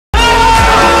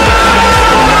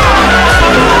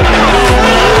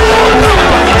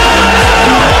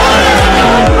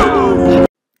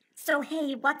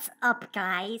what's up,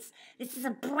 guys? This is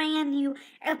a brand new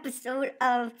episode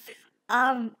of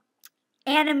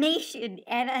animation,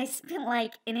 and I spent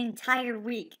like an entire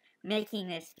week making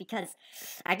this because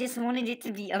I just wanted it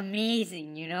to be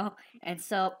amazing, you know? And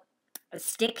so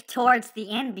stick towards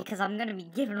the end because I'm gonna be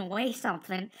giving away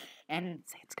something, and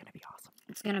Say it's gonna be awesome.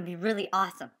 it's gonna be really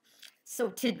awesome. So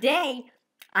today,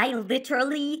 I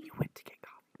literally You went to get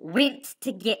coffee. went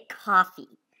to get coffee,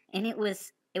 and it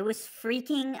was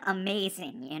freaking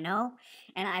amazing, you know?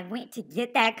 And I went to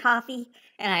get that coffee,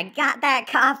 and I got that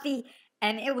coffee,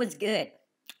 and it was good.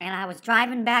 And I was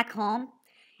driving back home,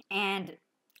 and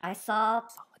I saw A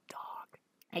dog.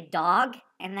 a dog,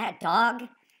 and that dog,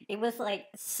 it was like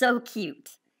so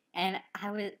cute. And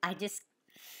I just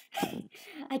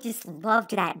I just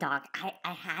loved that dog.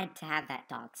 I had to have that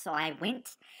dog. So I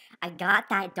got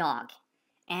that dog,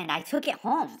 and I took it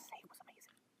home. Say it was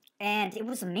amazing. And it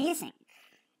was amazing.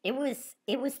 It was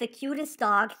the cutest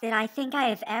dog that I think I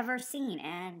have ever seen,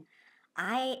 and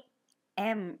I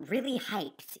am really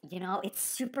hyped. You know, it's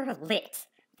super lit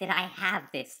that I have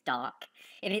this dog,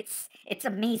 and it's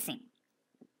amazing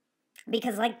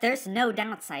because like there's no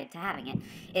downside to having it.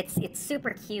 It's super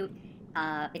cute.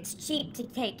 It's cheap to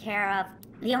take care of.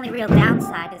 The only real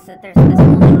downside is that there's this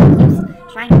woman who keeps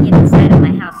trying to get inside of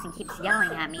my house and keeps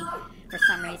yelling at me for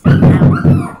some reason. I don't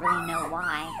really know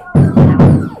why.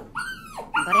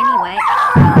 But anyway,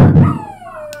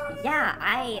 yeah,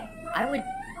 I would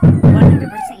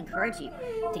 100% encourage you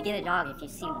to get a dog if you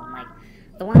see one. Like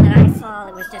the one that I saw,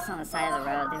 it was just on the side of the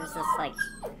road. There was this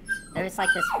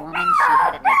woman. She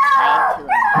had it like tied to a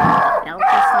belt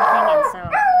or something, and so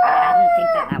I didn't think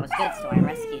that was good, so I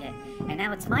rescued it. And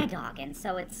now it's my dog, and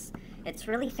so it's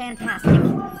really fantastic.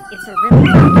 It's a really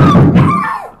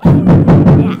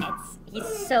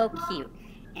he's so cute,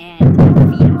 and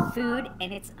I feed him food,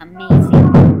 and it's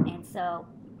amazing. And so,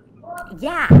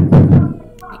 yeah.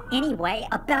 Anyway,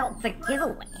 about the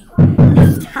giveaway.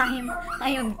 This time,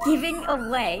 I am giving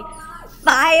away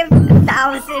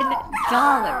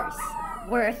 $5,000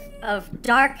 worth of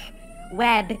dark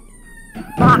web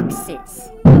boxes.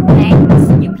 Okay,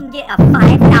 so you can get a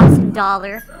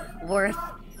 $5,000 worth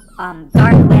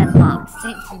dark web box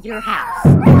sent to your house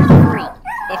for free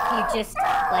if you just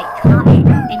like comment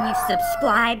and you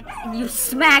subscribe and you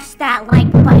smash that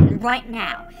like button right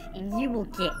now, and you will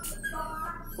get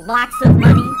lots of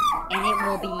money, and it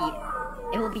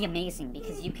will be amazing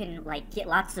because you can like get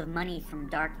lots of money from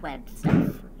dark web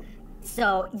stuff.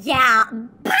 So yeah,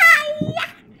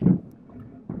 bye.